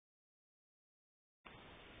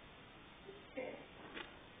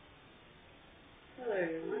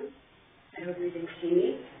everyone. I hope you can see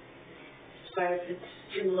me. Despite if it's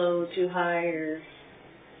too low, too high, or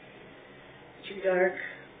too dark.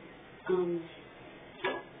 There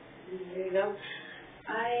you go.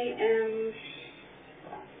 I am...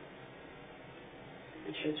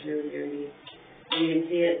 I'm sure it's really dirty. You can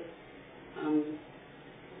see it.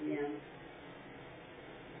 Yeah.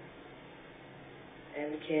 I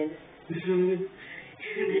have a kid. And I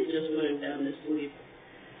just put him down to sleep.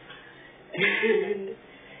 And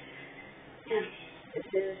yeah, this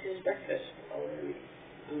is his breakfast all over me.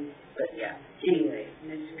 But yeah, anyway,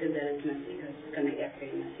 it's good that it's messy because it's going to get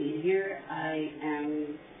pretty messy in here. I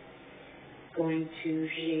am going to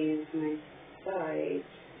shave my sides.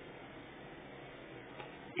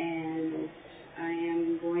 And I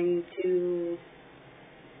am going to,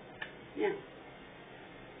 yeah,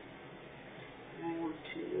 I want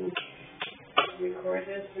to record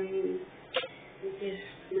this and this is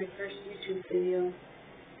my first YouTube video,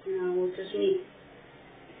 with just me.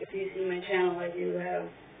 If you see my channel, I do have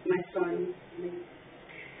my son,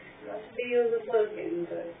 lots of videos of Logan,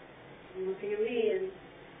 but I'm looking at me and,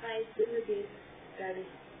 hi, this is me, Daddy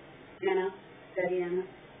Anna.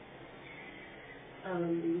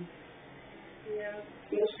 Yeah,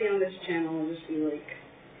 mostly on this channel, I'll just be like,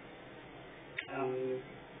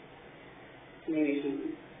 maybe some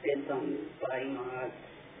bits on body mods,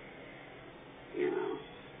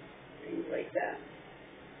 things like that.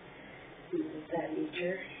 Things of that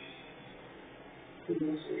nature.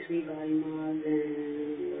 Mostly sweet body mods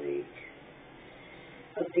and like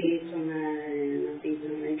updates on that and updates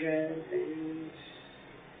on my dress and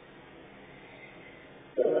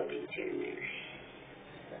little updates here and there.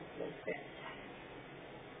 Stuff like that.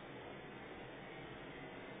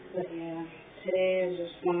 But yeah, today is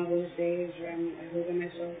just one of those days where I look at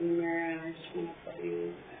myself in the mirror and I just want to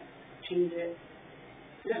fucking change it.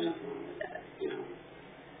 There's nothing wrong with that,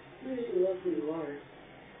 I just love who you are.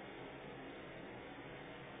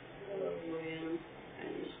 I love who I am.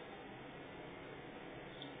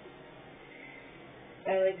 I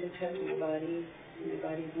like to touch my body's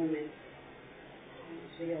limit.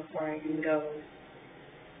 See how far I can go.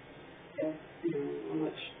 How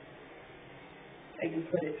much I can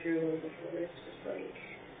put it through before it's just like,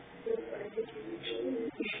 so far I can reach it.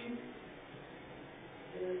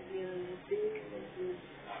 I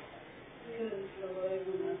think so I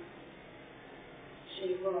want to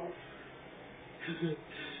shave off.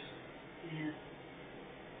 Yeah.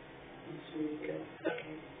 That's really good.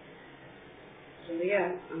 Okay. So yeah,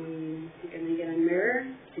 I'm gonna get a mirror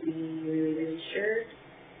to be really, really sure,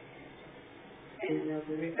 and I'll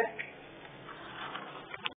be right back.